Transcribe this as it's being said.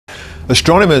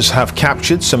Astronomers have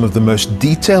captured some of the most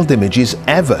detailed images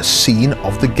ever seen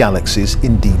of the galaxies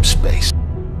in deep space.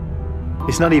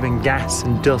 It's not even gas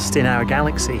and dust in our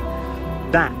galaxy.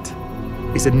 That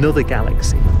is another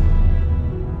galaxy.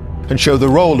 And show the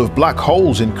role of black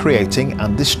holes in creating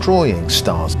and destroying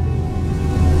stars.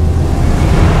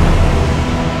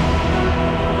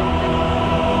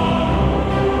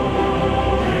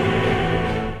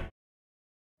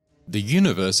 The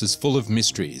universe is full of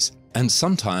mysteries, and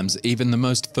sometimes even the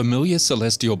most familiar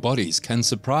celestial bodies can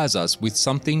surprise us with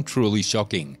something truly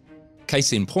shocking.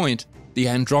 Case in point, the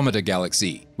Andromeda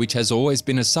Galaxy, which has always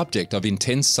been a subject of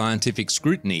intense scientific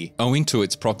scrutiny owing to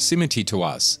its proximity to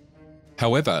us.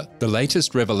 However, the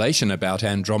latest revelation about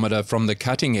Andromeda from the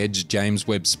cutting-edge James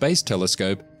Webb Space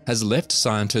Telescope has left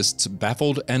scientists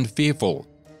baffled and fearful.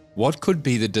 What could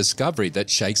be the discovery that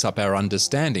shakes up our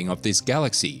understanding of this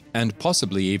galaxy and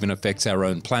possibly even affects our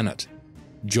own planet?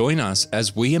 Join us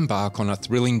as we embark on a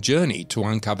thrilling journey to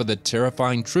uncover the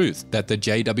terrifying truth that the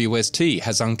JWST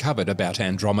has uncovered about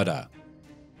Andromeda.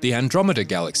 The Andromeda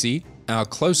Galaxy, our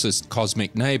closest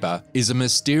cosmic neighbour, is a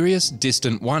mysterious,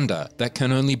 distant wonder that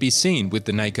can only be seen with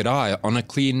the naked eye on a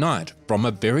clear night from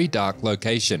a very dark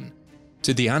location.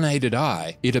 To the unaided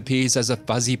eye, it appears as a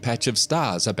fuzzy patch of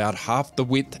stars about half the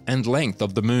width and length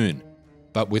of the Moon.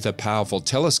 But with a powerful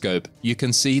telescope, you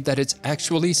can see that it's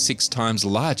actually 6 times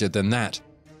larger than that.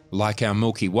 Like our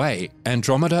Milky Way,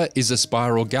 Andromeda is a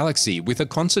spiral galaxy with a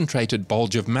concentrated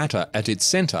bulge of matter at its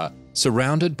centre,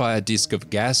 surrounded by a disk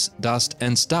of gas, dust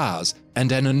and stars,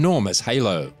 and an enormous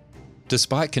halo.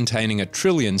 Despite containing 1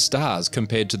 trillion stars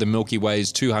compared to the Milky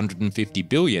Way's 250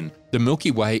 billion, the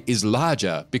Milky Way is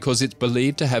larger because it's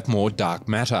believed to have more dark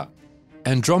matter.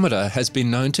 Andromeda has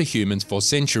been known to humans for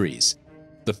centuries.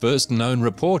 The first known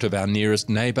report of our nearest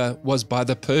neighbour was by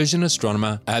the Persian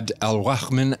astronomer Abd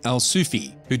al-Rahman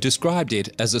al-Sufi, who described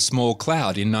it as a small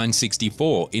cloud in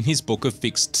 964 in his book of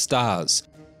fixed stars.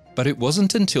 But it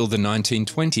wasn't until the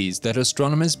 1920s that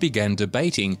astronomers began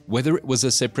debating whether it was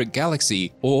a separate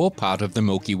galaxy or part of the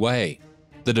Milky Way.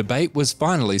 The debate was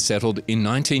finally settled in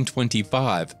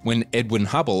 1925 when Edwin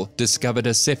Hubble discovered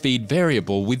a Cepheid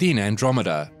variable within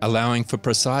Andromeda, allowing for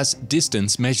precise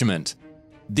distance measurement.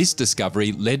 This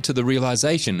discovery led to the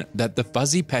realization that the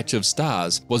fuzzy patch of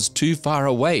stars was too far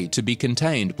away to be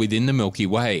contained within the Milky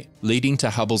Way, leading to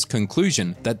Hubble's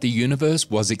conclusion that the universe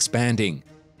was expanding.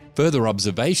 Further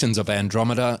observations of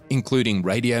Andromeda, including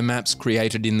radio maps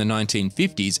created in the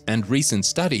 1950s and recent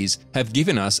studies, have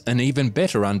given us an even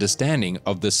better understanding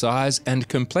of the size and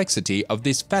complexity of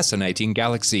this fascinating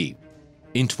galaxy.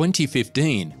 In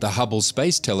 2015, the Hubble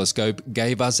Space Telescope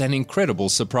gave us an incredible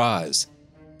surprise.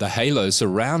 The halo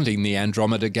surrounding the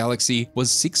Andromeda Galaxy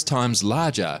was 6 times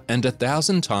larger and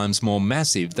 1,000 times more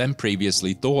massive than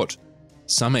previously thought.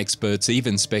 Some experts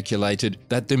even speculated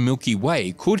that the Milky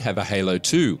Way could have a halo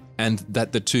too, and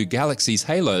that the 2 galaxies'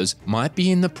 halos might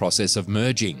be in the process of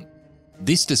merging.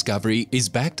 This discovery is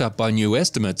backed up by new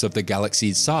estimates of the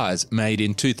galaxy's size made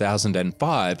in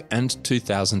 2005 and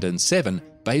 2007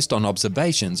 based on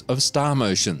observations of star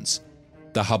motions.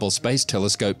 The Hubble Space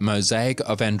Telescope mosaic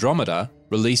of Andromeda,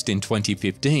 released in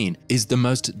 2015, is the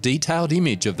most detailed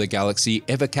image of the galaxy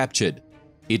ever captured.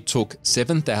 It took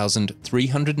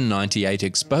 7,398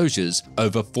 exposures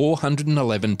over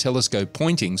 411 telescope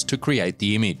pointings to create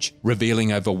the image,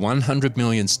 revealing over 100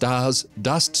 million stars,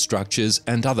 dust structures,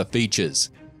 and other features.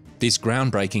 This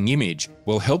groundbreaking image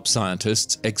will help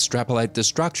scientists extrapolate the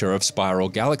structure of spiral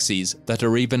galaxies that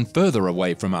are even further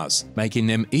away from us, making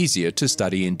them easier to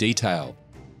study in detail.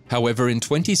 However, in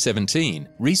 2017,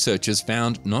 researchers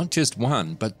found not just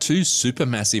 1 but 2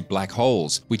 supermassive black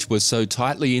holes, which were so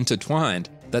tightly intertwined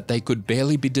that they could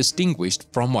barely be distinguished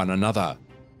from one another.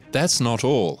 That's not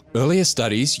all. Earlier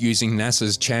studies using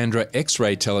NASA's Chandra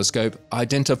X-ray telescope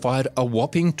identified a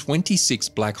whopping 26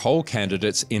 black hole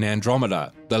candidates in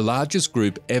Andromeda, the largest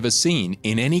group ever seen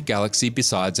in any galaxy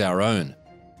besides our own.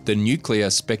 The Nuclear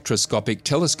Spectroscopic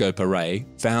Telescope Array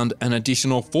found an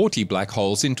additional 40 black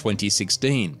holes in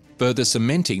 2016, further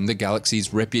cementing the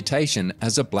galaxy's reputation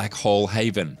as a black hole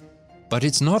haven. But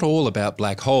it's not all about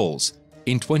black holes.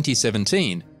 In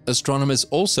 2017, astronomers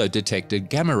also detected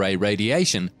gamma-ray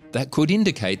radiation that could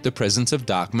indicate the presence of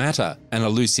dark matter, an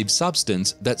elusive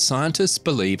substance that scientists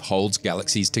believe holds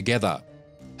galaxies together.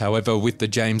 However, with the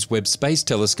James Webb Space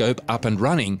Telescope up and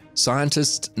running,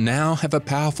 scientists now have a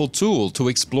powerful tool to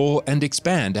explore and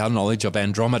expand our knowledge of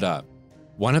Andromeda.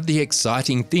 One of the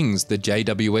exciting things the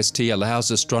JWST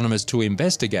allows astronomers to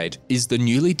investigate is the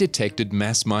newly detected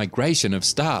mass migration of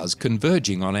stars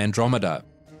converging on Andromeda.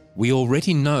 We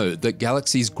already know that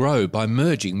galaxies grow by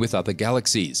merging with other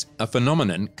galaxies, a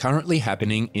phenomenon currently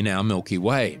happening in our Milky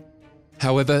Way.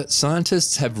 However,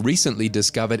 scientists have recently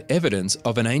discovered evidence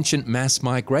of an ancient mass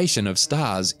migration of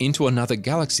stars into another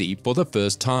galaxy for the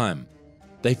first time.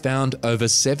 They found over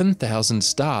 7,000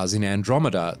 stars in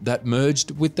Andromeda that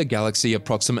merged with the galaxy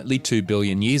approximately 2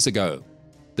 billion years ago.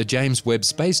 The James Webb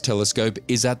Space Telescope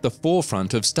is at the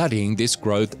forefront of studying this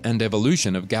growth and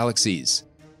evolution of galaxies.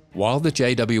 While the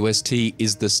JWST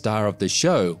is the star of the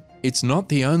show, it's not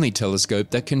the only telescope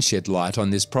that can shed light on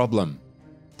this problem.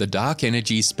 The Dark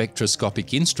Energy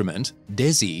Spectroscopic Instrument,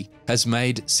 DESI, has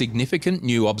made significant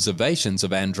new observations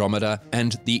of Andromeda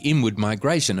and the inward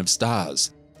migration of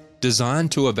stars.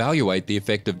 Designed to evaluate the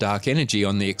effect of dark energy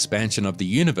on the expansion of the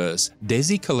universe,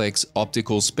 DESI collects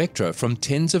optical spectra from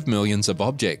tens of millions of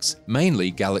objects, mainly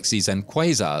galaxies and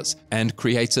quasars, and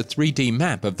creates a 3D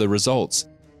map of the results.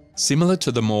 Similar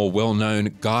to the more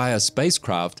well-known Gaia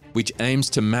spacecraft, which aims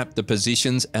to map the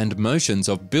positions and motions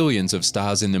of billions of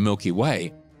stars in the Milky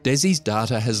Way, DESI's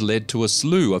data has led to a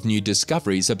slew of new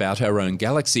discoveries about our own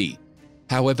galaxy.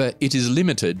 However, it is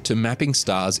limited to mapping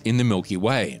stars in the Milky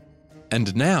Way.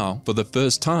 And now, for the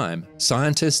first time,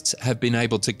 scientists have been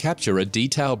able to capture a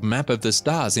detailed map of the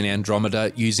stars in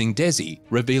Andromeda using DESI,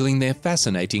 revealing their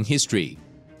fascinating history.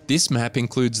 This map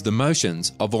includes the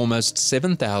motions of almost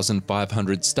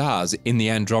 7,500 stars in the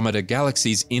Andromeda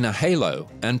galaxy's inner halo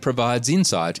and provides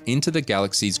insight into the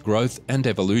galaxy's growth and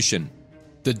evolution.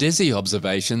 The DESI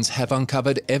observations have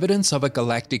uncovered evidence of a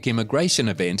galactic immigration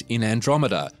event in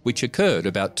Andromeda, which occurred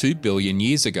about 2 billion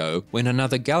years ago when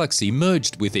another galaxy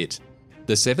merged with it.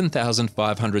 The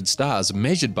 7,500 stars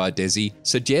measured by DESI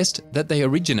suggest that they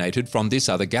originated from this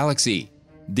other galaxy.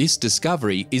 This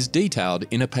discovery is detailed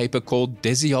in a paper called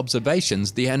DESI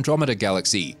Observations: The Andromeda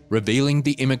Galaxy, revealing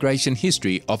the immigration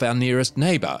history of our nearest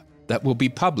neighbour, that will be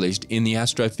published in the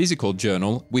Astrophysical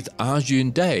Journal with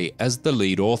Arjun Day as the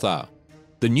lead author.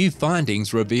 The new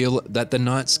findings reveal that the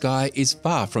night sky is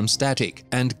far from static,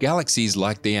 and galaxies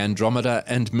like the Andromeda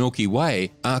and Milky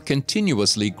Way are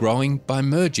continuously growing by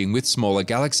merging with smaller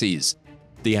galaxies.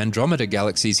 The Andromeda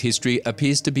galaxy's history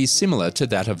appears to be similar to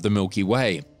that of the Milky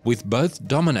Way, with both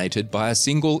dominated by a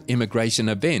single immigration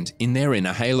event in their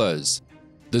inner halos.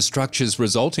 The structures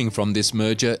resulting from this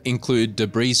merger include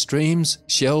debris streams,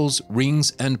 shells,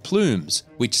 rings, and plumes,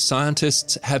 which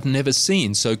scientists have never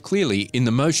seen so clearly in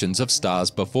the motions of stars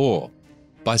before.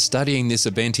 By studying this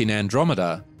event in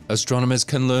Andromeda, astronomers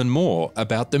can learn more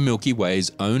about the Milky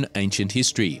Way's own ancient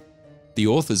history. The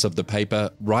authors of the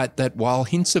paper write that while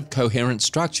hints of coherent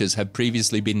structures have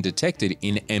previously been detected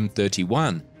in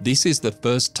M31, this is the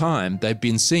first time they've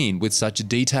been seen with such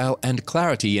detail and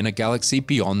clarity in a galaxy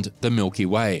beyond the Milky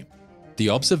Way. The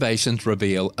observations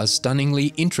reveal a stunningly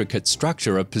intricate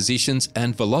structure of positions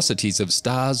and velocities of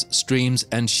stars, streams,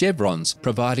 and chevrons,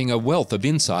 providing a wealth of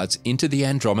insights into the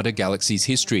Andromeda galaxy's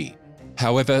history.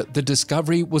 However, the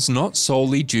discovery was not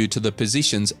solely due to the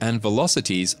positions and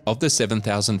velocities of the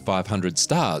 7,500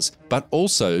 stars, but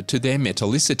also to their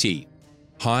metallicity.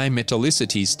 High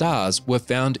metallicity stars were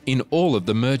found in all of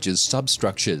the merger's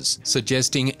substructures,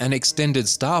 suggesting an extended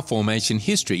star formation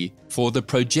history for the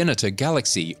progenitor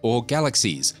galaxy or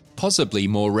galaxies, possibly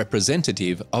more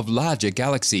representative of larger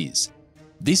galaxies.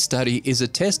 This study is a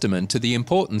testament to the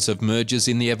importance of mergers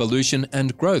in the evolution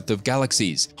and growth of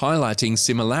galaxies, highlighting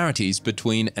similarities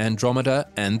between Andromeda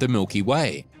and the Milky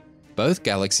Way. Both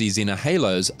galaxies' inner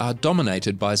halos are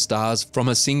dominated by stars from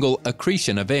a single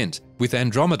accretion event, with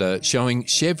Andromeda showing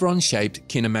chevron-shaped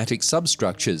kinematic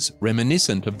substructures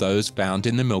reminiscent of those found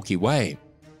in the Milky Way.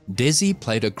 DESI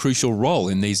played a crucial role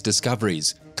in these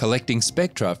discoveries, collecting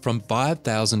spectra from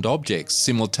 5,000 objects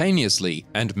simultaneously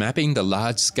and mapping the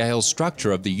large-scale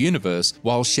structure of the universe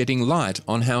while shedding light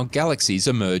on how galaxies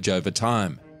emerge over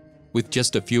time. With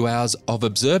just a few hours of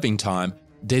observing time,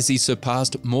 DESI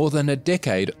surpassed more than a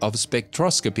decade of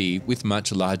spectroscopy with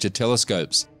much larger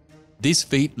telescopes. This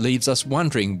feat leaves us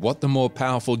wondering what the more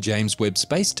powerful James Webb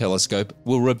Space Telescope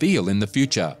will reveal in the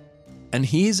future. And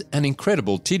here's an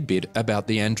incredible tidbit about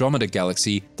the Andromeda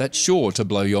Galaxy that's sure to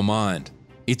blow your mind.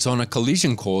 It's on a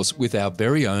collision course with our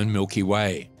very own Milky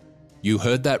Way. You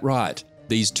heard that right.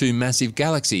 These two massive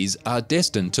galaxies are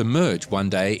destined to merge one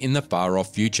day in the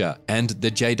far-off future, and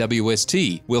the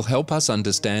JWST will help us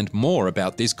understand more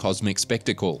about this cosmic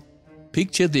spectacle.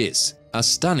 Picture this, a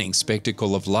stunning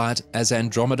spectacle of light as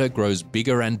Andromeda grows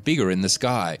bigger and bigger in the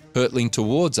sky, hurtling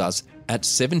towards us at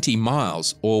 70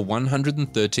 miles or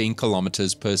 113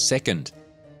 kilometers per second.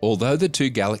 Although the two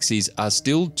galaxies are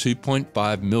still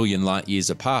 2.5 million light-years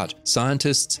apart,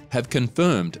 scientists have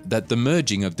confirmed that the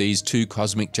merging of these two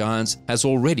cosmic giants has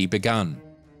already begun.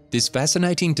 This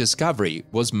fascinating discovery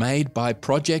was made by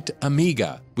Project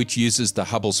Omega, which uses the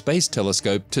Hubble Space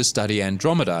Telescope to study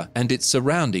Andromeda and its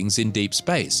surroundings in deep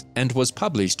space, and was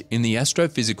published in the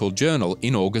Astrophysical Journal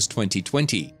in August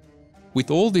 2020.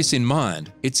 With all this in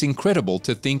mind, it's incredible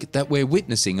to think that we're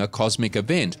witnessing a cosmic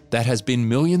event that has been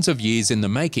millions of years in the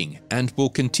making and will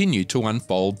continue to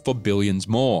unfold for billions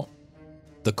more.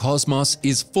 The cosmos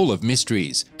is full of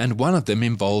mysteries, and one of them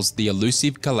involves the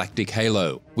elusive galactic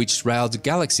halo, which shrouds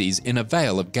galaxies in a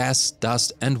veil of gas,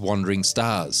 dust, and wandering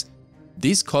stars.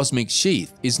 This cosmic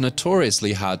sheath is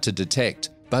notoriously hard to detect,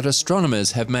 but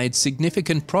astronomers have made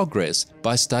significant progress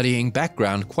by studying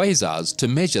background quasars to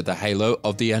measure the halo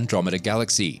of the Andromeda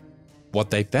galaxy. What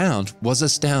they found was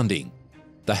astounding.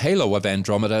 The halo of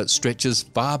Andromeda stretches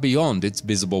far beyond its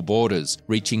visible borders,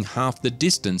 reaching half the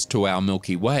distance to our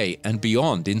Milky Way and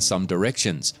beyond in some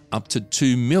directions, up to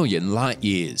 2 million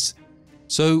light-years.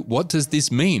 So what does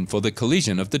this mean for the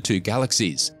collision of the two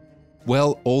galaxies?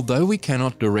 Well, although we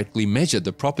cannot directly measure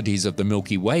the properties of the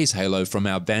Milky Way's halo from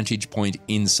our vantage point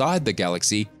inside the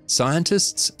galaxy,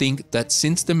 scientists think that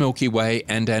since the Milky Way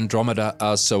and Andromeda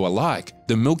are so alike,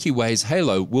 the Milky Way's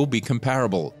halo will be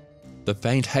comparable. The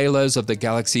faint halos of the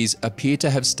galaxies appear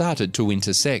to have started to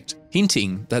intersect,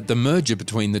 hinting that the merger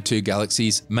between the two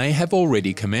galaxies may have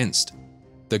already commenced.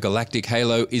 The galactic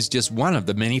halo is just one of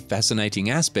the many fascinating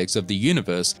aspects of the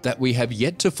universe that we have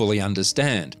yet to fully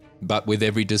understand, but with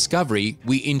every discovery,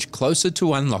 we inch closer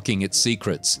to unlocking its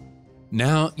secrets.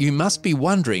 Now, you must be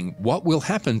wondering what will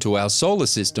happen to our solar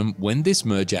system when this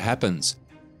merger happens.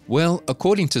 Well,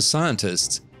 according to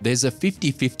scientists, there's a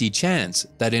 50-50 chance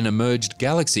that in a merged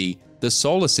galaxy, the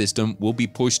solar system will be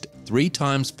pushed 3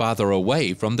 times farther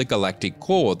away from the galactic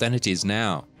core than it is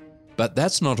now. But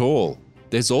that's not all.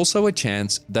 There's also a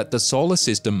chance that the solar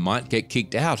system might get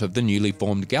kicked out of the newly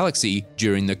formed galaxy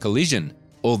during the collision,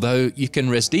 although you can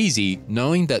rest easy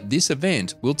knowing that this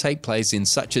event will take place in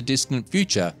such a distant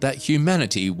future that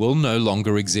humanity will no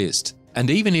longer exist. And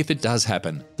even if it does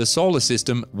happen, the solar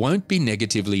system won't be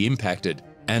negatively impacted,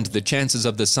 and the chances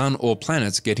of the sun or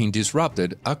planets getting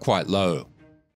disrupted are quite low.